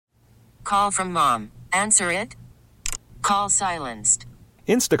call from mom. Answer it. Call silenced.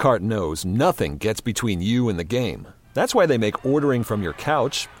 Instacart knows nothing gets between you and the game. That's why they make ordering from your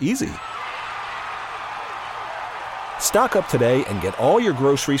couch easy. Stock up today and get all your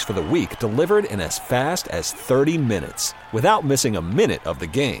groceries for the week delivered in as fast as 30 minutes without missing a minute of the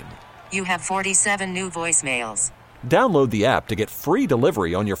game. You have 47 new voicemails. Download the app to get free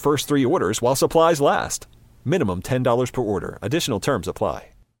delivery on your first 3 orders while supplies last. Minimum $10 per order. Additional terms apply.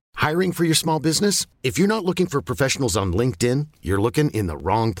 Hiring for your small business? If you're not looking for professionals on LinkedIn, you're looking in the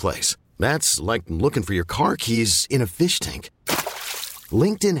wrong place. That's like looking for your car keys in a fish tank.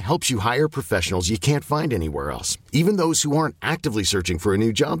 LinkedIn helps you hire professionals you can't find anywhere else, even those who aren't actively searching for a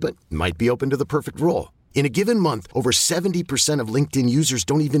new job but might be open to the perfect role. In a given month, over 70% of LinkedIn users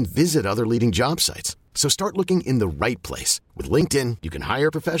don't even visit other leading job sites. So start looking in the right place. With LinkedIn, you can hire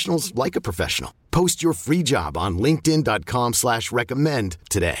professionals like a professional. Post your free job on linkedin.com/recommend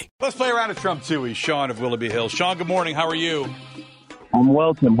today. Let's play around at Trump Toohey. Sean of Willoughby Hills. Sean, good morning. How are you? I'm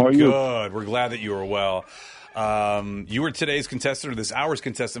well, Tim. How are you? Good. We're glad that you are well. You were today's contestant, or this hour's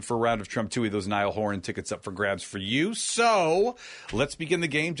contestant, for a round of Trump Toohey. Those Niall Horan tickets up for grabs for you. So let's begin the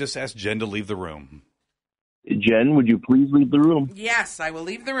game. Just ask Jen to leave the room. Jen, would you please leave the room? Yes, I will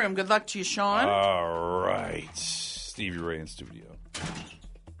leave the room. Good luck to you, Sean. All right. Stevie Ray in studio.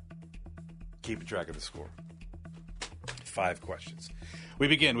 Keeping track of the score. 5 questions. We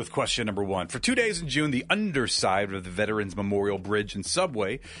begin with question number 1. For 2 days in June, the underside of the Veterans Memorial Bridge and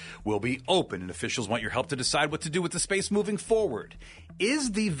subway will be open, and officials want your help to decide what to do with the space moving forward.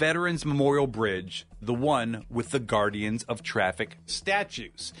 Is the Veterans Memorial Bridge the one with the Guardians of Traffic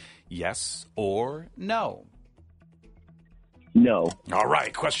statues? Yes or no? No. All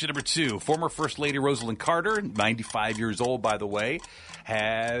right. Question number 2. Former First Lady Rosalind Carter, 95 years old, by the way,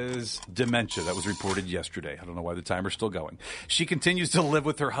 has dementia. That was reported yesterday. I don't know why the timer's still going. She continues to live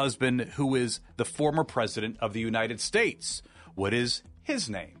with her husband, who is the former president of the United States. What is his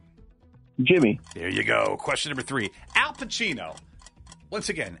name? Jimmy. There you go. Question number 3. Al Pacino. Once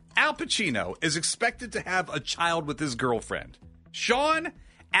again, Al Pacino is expected to have a child with his girlfriend. Sean,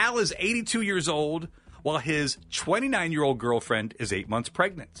 Al is 82 years old, while his 29-year-old girlfriend is 8 months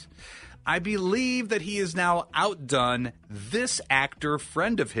pregnant. I believe that he has now outdone this actor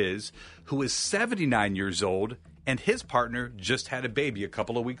friend of his, who is 79 years old, and his partner just had a baby a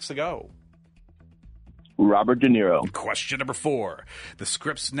couple of weeks ago. Robert De Niro. Question number 4. The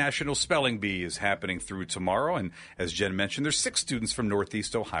Scripps National Spelling Bee is happening through tomorrow, and as Jen mentioned, there's 6 students from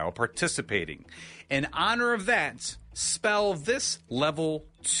Northeast Ohio participating. In honor of that, spell this level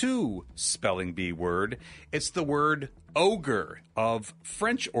 2 spelling bee word. It's the word ogre, of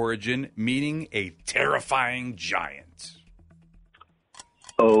French origin, meaning a terrifying giant.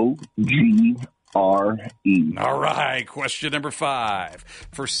 O-G-R-E. All right, question number 5.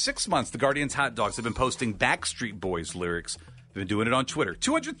 For 6 months, the Guardians hot dogs have been posting Backstreet Boys lyrics. They've been doing it on Twitter.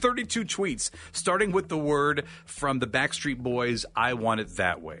 232 tweets, starting with the word from the Backstreet Boys, I Want It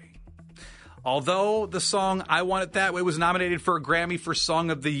That Way. Although the song I Want It That Way was nominated for a Grammy for Song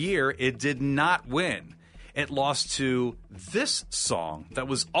of the Year, it did not win. It lost to this song that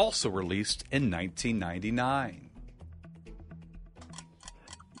was also released in 1999.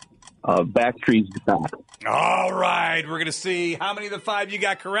 Backstreet's Back. All right, we're going to see how many of the 5 you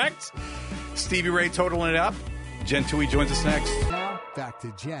got correct. Stevie Ray totaling it up. Jen Toohey joins us next. Now, back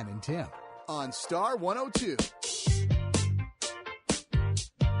to Jen and Tim on Star 102.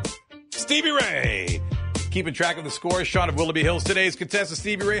 Stevie Ray. Keeping track of the score. Sean of Willoughby Hills. Today's contestant,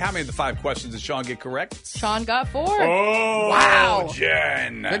 Stevie Ray. How many of the 5 questions did Sean get correct? Sean got 4. Oh, wow.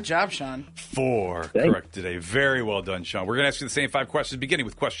 Jen. Good job, Sean. 4 correct today. Very well done, Sean. We're going to ask you the same 5 questions, beginning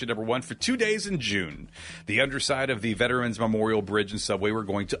with question number 1. For 2 days in June, the underside of the Veterans Memorial Bridge and subway were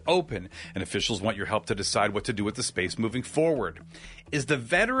going to open, and officials want your help to decide what to do with the space moving forward. Is the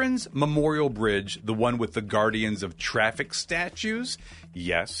Veterans Memorial Bridge the one with the Guardians of Traffic statues?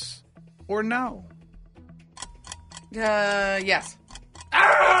 Yes or no? Yes. Oh!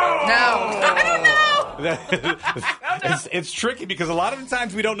 No. I don't know. It's tricky because a lot of the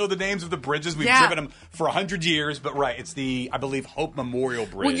times we don't know the names of the bridges. We've driven them for 100 years, but right, it's the, I believe, Hope Memorial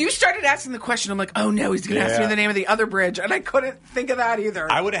Bridge. When you started asking the question, I'm like, oh no, he's going to ask me the name of the other bridge, and I couldn't think of that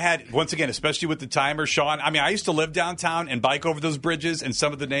either. I would have had, once again, especially with the timer, Sean, I mean, I used to live downtown and bike over those bridges, and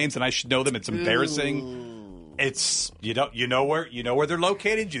some of the names, and I should know them. It's embarrassing. Ooh. It's, you know where they're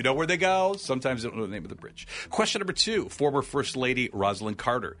located, you know where they go. Sometimes you don't know the name of the bridge. Question number 2, former First Lady Rosalind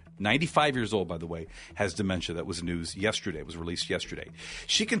Carter, 95 years old, by the way, has dementia. That was news yesterday. It was released yesterday.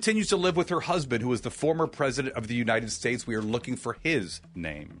 She continues to live with her husband, who is the former president of the United States. We are looking for his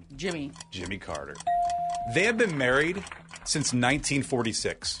name. Jimmy Carter. They have been married since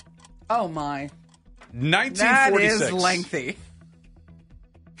 1946. Oh, my. 1946. That is lengthy.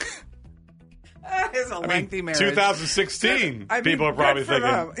 That is a lengthy marriage. 2016. People are probably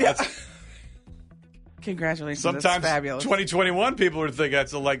thinking. Yeah. Congratulations. Sometimes that's fabulous. 2021 people are thinking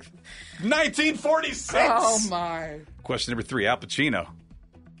that's like 1946. Oh, my. Question number 3, Al Pacino.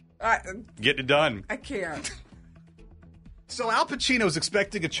 Getting it done. I can't. So Al Pacino is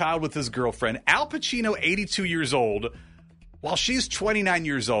expecting a child with his girlfriend. Al Pacino, 82 years old, while she's 29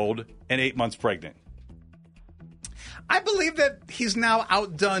 years old and 8 months pregnant. I believe that he's now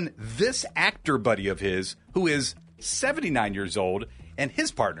outdone this actor buddy of his, who is 79 years old, and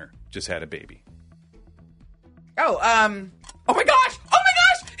his partner just had a baby. Oh my gosh!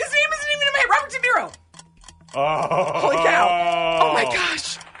 His name isn't even in my head. Robert De Niro. Oh. Holy cow. Oh my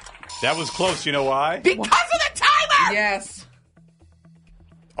gosh. That was close. You know why? Because of the timer! Yes.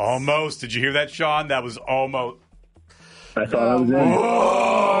 Almost. Did you hear that, Sean? That was almost. I thought I was in.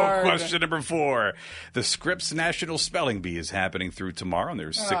 Oh, question number 4. The Scripps National Spelling Bee is happening through tomorrow, and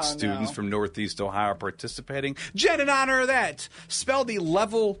there's 6 students from Northeast Ohio participating. Jen, in honor of that, spell the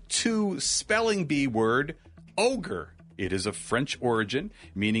level 2 spelling bee word, ogre. It is of French origin,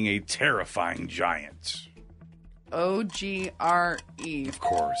 meaning a terrifying giant. O-G-R-E. Of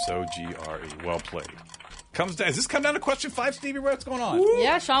course, O-G-R-E. Well played. Does this come down to question 5, Stevie? What's going on?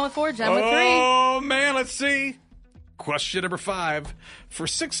 Yeah, Sean with 4, Jen with 3. Oh, man, let's see. Question number 5. For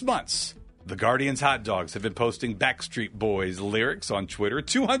 6 months, the Guardians hot dogs have been posting Backstreet Boys lyrics on Twitter.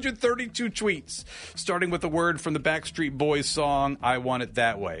 232 tweets, starting with a word from the Backstreet Boys song, I Want It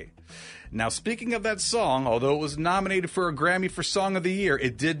That Way. Now, speaking of that song, although it was nominated for a Grammy for Song of the Year,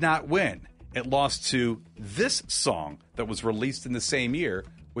 it did not win. It lost to this song that was released in the same year,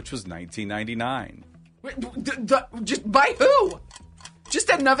 which was 1999. Just by who? Just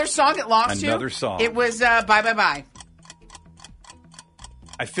another song it lost to? Another song. It was Bye Bye Bye.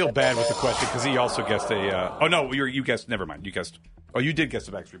 I feel bad with the question because he also guessed a. Oh no, you guessed. Never mind. You guessed. Oh, you did guess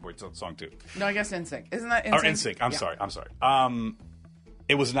the Backstreet Boys song too. No, I guess NSYNC. Isn't that NSYNC? Or NSYNC. I'm sorry.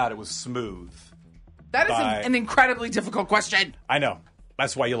 It was not. It was Smooth. That is an incredibly difficult question. I know.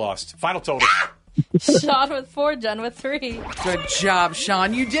 That's why you lost. Final total. Sean with 4, Jen with 3. Good job,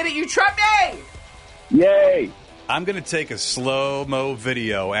 Sean. You did it. You trumped me. Yay! I'm going to take a slow-mo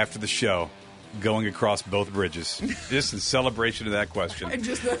video after the show going across both bridges. Just in celebration of that question. And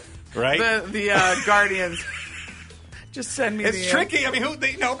just right? the Guardians. Just send me It's tricky. I mean,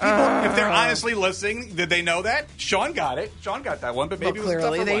 people, if they're honestly listening, did they know that? Sean got it. Sean got that one, but maybe it was a tougher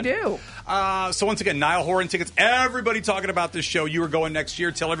clearly they one. do. So once again, Niall Horan tickets. Everybody talking about this show. You are going next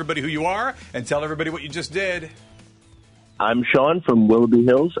year. Tell everybody who you are and tell everybody what you just did. I'm Sean from Willoughby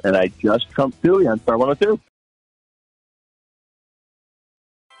Hills, and I just trumped Toohey on Star 102.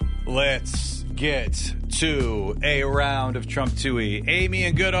 Let's get to a round of Trump Toohey. Amy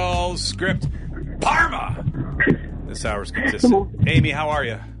and good old Script Parma. This hour's consistent. Amy, how are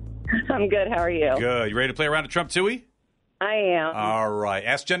you? I'm good. How are you? Good. You ready to play a round of Trump Toohey? I am. All right.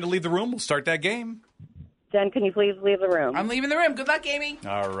 Ask Jen to leave the room. We'll start that game. Jen, can you please leave the room? I'm leaving the room. Good luck, Amy.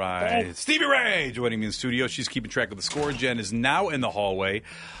 All right. Thanks. Stevie Ray joining me in the studio. She's keeping track of the score. Jen is now in the hallway.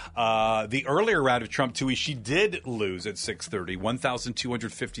 The earlier round of Trump Toohey, she did lose at 6:30.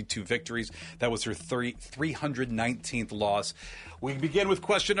 1,252 victories. That was her 319th loss. We begin with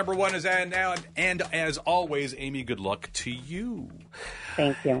question number 1. And as always, Amy, good luck to you.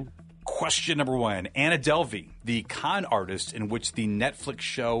 Thank you. Question number 1. Anna Delvey, the con artist in which the Netflix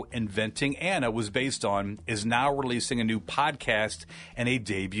show Inventing Anna was based on, is now releasing a new podcast and a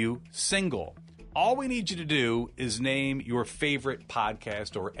debut single. All we need you to do is name your favorite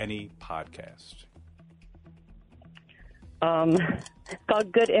podcast or any podcast. It's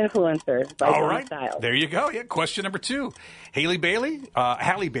called Good Influencers by All John right. Styles. There you go. Yeah. Question number 2. Halle Bailey,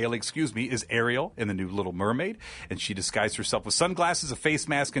 is Ariel in The New Little Mermaid, and she disguised herself with sunglasses, a face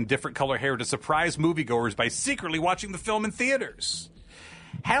mask, and different color hair to surprise moviegoers by secretly watching the film in theaters.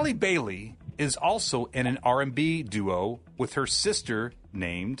 Halle Bailey is also in an R&B duo with her sister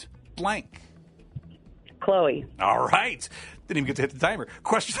named blank. Chloe. All right. Didn't even get to hit the timer.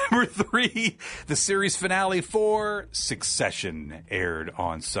 Question number 3. The series finale for Succession aired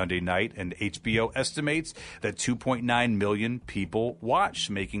on Sunday night, and HBO estimates that 2.9 million people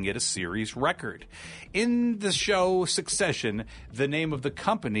watched, making it a series record. In the show Succession, the name of the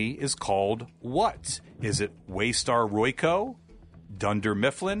company is called what? Is it Waystar Royco, Dunder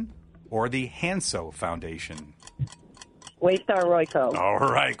Mifflin, or the Hanso Foundation? Waystar Royco. All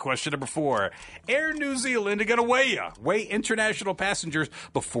right, question number 4. Air New Zealand are going to weigh international passengers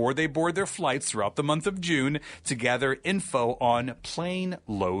before they board their flights throughout the month of June to gather info on plane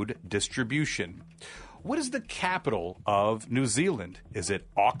load distribution. What is the capital of New Zealand? Is it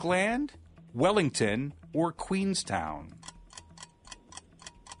Auckland, Wellington, or Queenstown?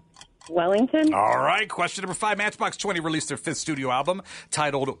 Wellington. All right, question number 5. Matchbox 20 released their 5th studio album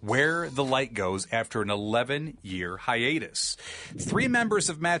titled Where the Light Goes after an 11-year hiatus. 3 members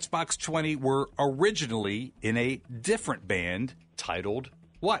of Matchbox 20 were originally in a different band titled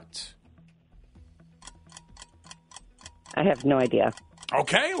what? I have no idea.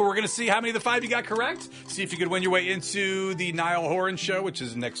 Okay, well, we're going to see how many of the 5 you got correct. See if you could win your way into the Niall Horan Show, which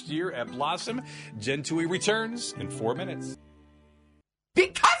is next year at Blossom. Jen Toohey returns in 4 minutes.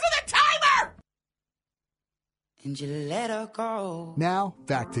 Because of the timer! And you let her go. Now,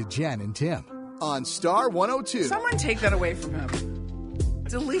 back to Jen and Tim on Star 102. Someone take that away from him.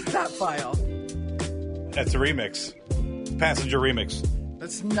 Delete that file. That's a remix. Passenger remix.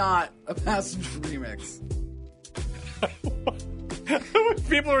 That's not a passenger remix.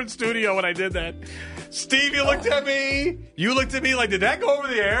 People were in studio when I did that. Steve, you looked at me. You looked at me like, did that go over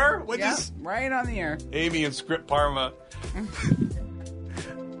the air? Right on the air. Amy and Script Parma.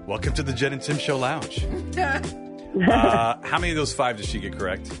 Welcome to the Jen and Tim Show Lounge. How many of those 5 did she get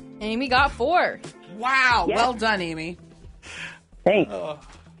correct? Amy got 4. Wow. Yes. Well done, Amy. Thanks.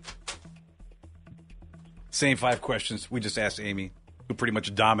 Same 5 questions. We just asked Amy, who pretty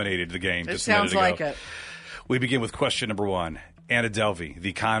much dominated the game. It just a minute sounds ago. like it. We begin with question number 1. Anna Delvey,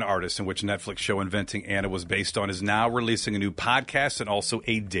 the con artist in which Netflix show Inventing Anna was based on, is now releasing a new podcast and also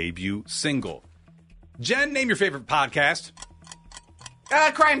a debut single. Jen, name your favorite podcast.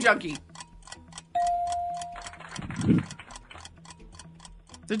 Crime Junkie.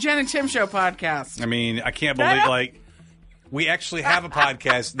 The Jen and Tim Show podcast. I mean, I can't believe, we actually have a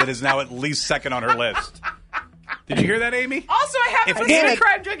podcast that is now at least second on her list. Did you hear that, Amy? Also, I haven't listened to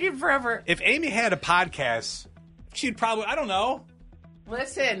Crime Junkie in forever. If Amy had a podcast, she'd probably, I don't know.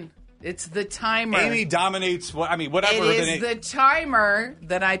 Listen, it's the timer. Amy dominates, whatever. It is the timer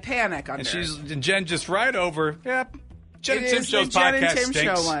that I panic under. And Jen just right over, yep. Jen and Tim Show's Jen podcast and Tim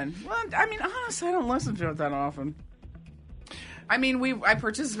stinks. Show one. Well, I mean, honestly, I don't listen to it that often. I mean, I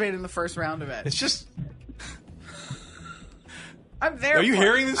participated in the first round of it. It's just... I'm there. Are you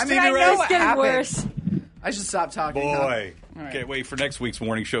hearing this, Stevie I Ray? know It's what getting happened. worse. I should stop talking. Boy, All right. can't wait for next week's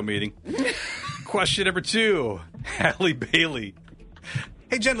morning show meeting. Question number 2, Halle Bailey.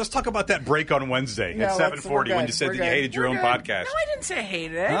 Hey, Jen, let's talk about that break on Wednesday at 7:40 when you said that you hated your own podcast. No, I didn't say I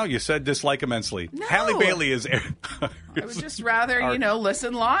hated it. No, you said dislike immensely. No. Halle Bailey is... I would just rather,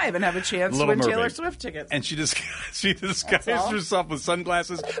 listen live and have a chance to Little win Mermaid. Taylor Swift tickets. And she disguised herself with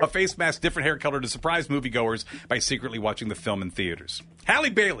sunglasses, a face mask, different hair color to surprise moviegoers by secretly watching the film in theaters. Halle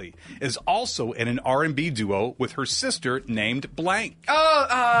Bailey is also in an R&B duo with her sister named Blank.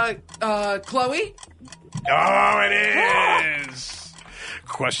 Chloe? Oh, it is!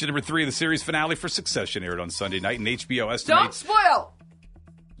 Question number 3, the series finale for Succession aired on Sunday night, and HBO Don't estimates... spoil!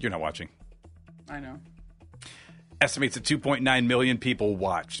 You're not watching. I know. Estimates that 2.9 million people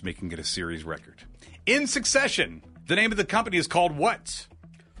watched, making it a series record. In Succession, the name of the company is called what?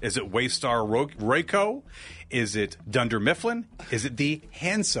 Is it Waystar Royco? Is it Dunder Mifflin? Is it the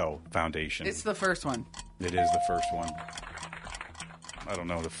Hanso Foundation? It's the first one. It is the first one. I don't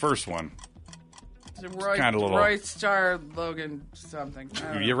know, the first one. Kind of Roy Star Logan something.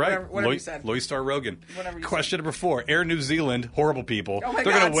 You're right. Whatever you said. Loy Star Rogan. Whatever you Question number 4. Air New Zealand, horrible people. Oh my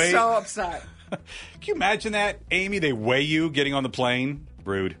They're God, gonna weigh... so upset. Can you imagine that, Amy? They weigh you getting on the plane?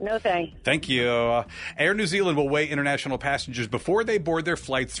 Rude. No thanks. Thank you. Air New Zealand will weigh international passengers before they board their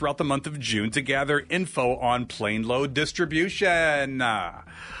flights throughout the month of June to gather info on plane load distribution.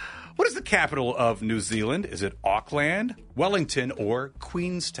 What is the capital of New Zealand? Is it Auckland, Wellington, or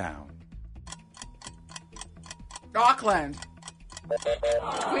Queenstown? Auckland.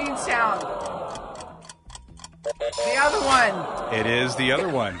 Queenstown. The other one. It is the other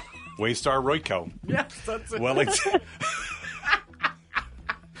one. Waystar Royco. Yes, that's it. Wellington.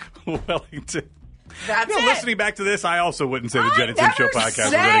 Wellington. That's it. Listening back to this, I also wouldn't say the Jen and Tim Show podcast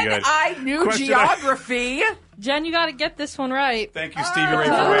was said any good. I knew Question- geography. Jen, you got to get this one right. Thank you, Stevie Ray,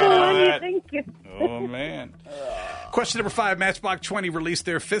 for waiting on that. Thank you. Oh, man. Question number 5. Matchbox 20 released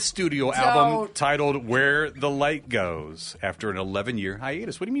their 5th studio album titled Where the Light Goes after an 11-year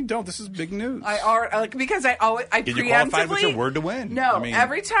hiatus. What do you mean don't? This is big news. Because I Get you qualified with your word to win. No, I mean,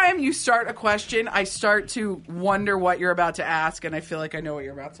 every time you start a question, I start to wonder what you're about to ask, and I feel like I know what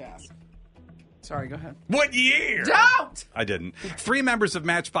you're about to ask. Sorry, go ahead. What year? Don't! I didn't. 3 members of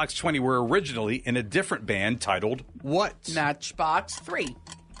Matchbox 20 were originally in a different band titled what? Matchbox 3.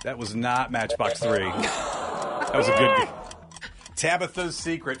 That was not Matchbox 3. That was a good... Tabitha's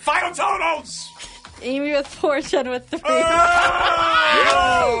Secret. Final totals! Amy with 4, Jen with 3.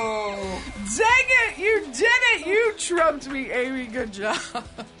 Oh! Dang it! You did it! You trumped me, Amy. Good job.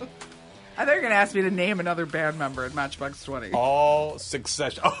 I thought you were going to ask me to name another band member in Matchbox 20. All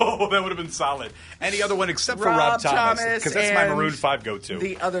Succession. Oh, that would have been solid. Any other one except for Rob Thomas, because that's my Maroon 5 go-to.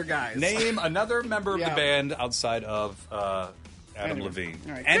 The other guys. Name another member of the band outside of Adam Levine.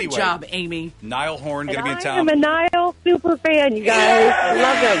 All right. Anyway, good job, Amy. Niall Horn going to be in I town. am a Niall super fan, you guys. I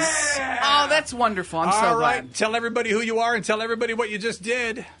love him. Oh, that's wonderful. I'm so All right. glad. Tell everybody who you are and tell everybody what you just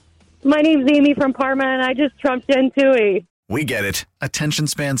did. My name's Amy from Parma, and I just trumped in Toohey. We get it. Attention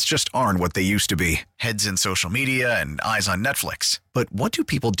spans just aren't what they used to be. Heads in social media and eyes on Netflix. But what do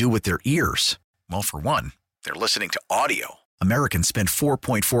people do with their ears? Well, for one, they're listening to audio. Americans spend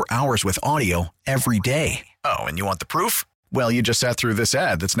 4.4 hours with audio every day. Oh, and you want the proof? Well, you just sat through this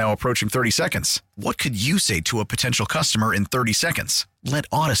ad that's now approaching 30 seconds. What could you say to a potential customer in 30 seconds? Let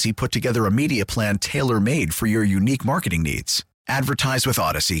Odyssey put together a media plan tailor-made for your unique marketing needs. Advertise with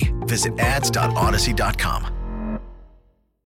Odyssey. Visit ads.odyssey.com.